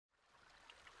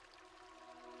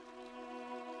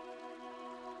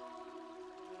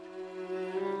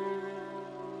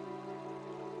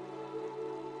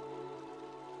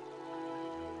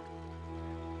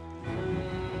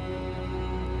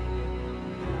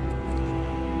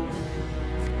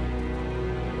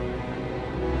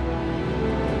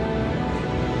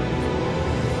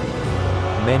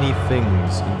Many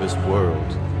things in this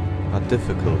world are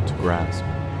difficult to grasp.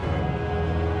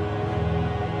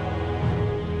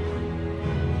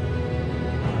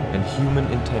 And human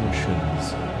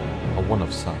intentions are one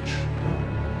of such.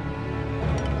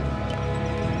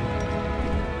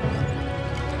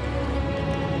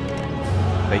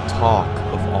 They talk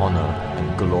of honor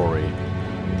and glory,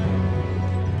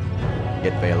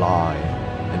 yet they lie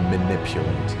and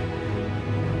manipulate.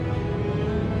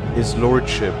 His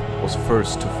lordship was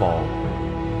first to fall,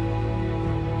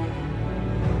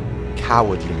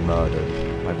 cowardly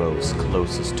murdered by those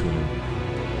closest to him.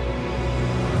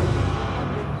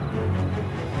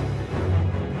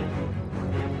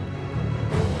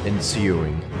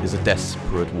 Ensuing is a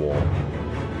desperate war,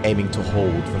 aiming to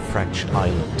hold the fractured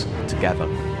island together.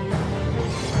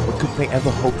 What could they ever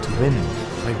hope to win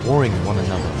by warring one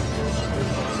another?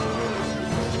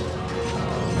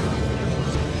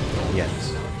 Yet,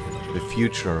 the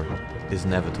future is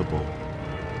inevitable.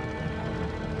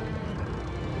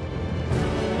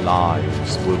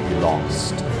 Lives will be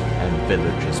lost and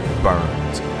villages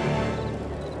burned.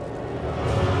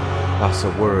 Thus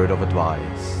a word of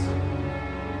advice.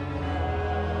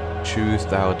 Choose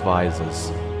thou advisers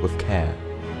with care.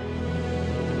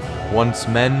 Once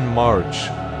men march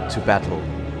to battle,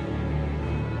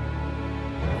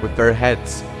 with their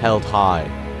heads held high,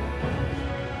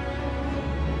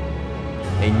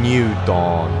 a new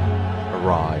dawn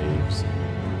arrives.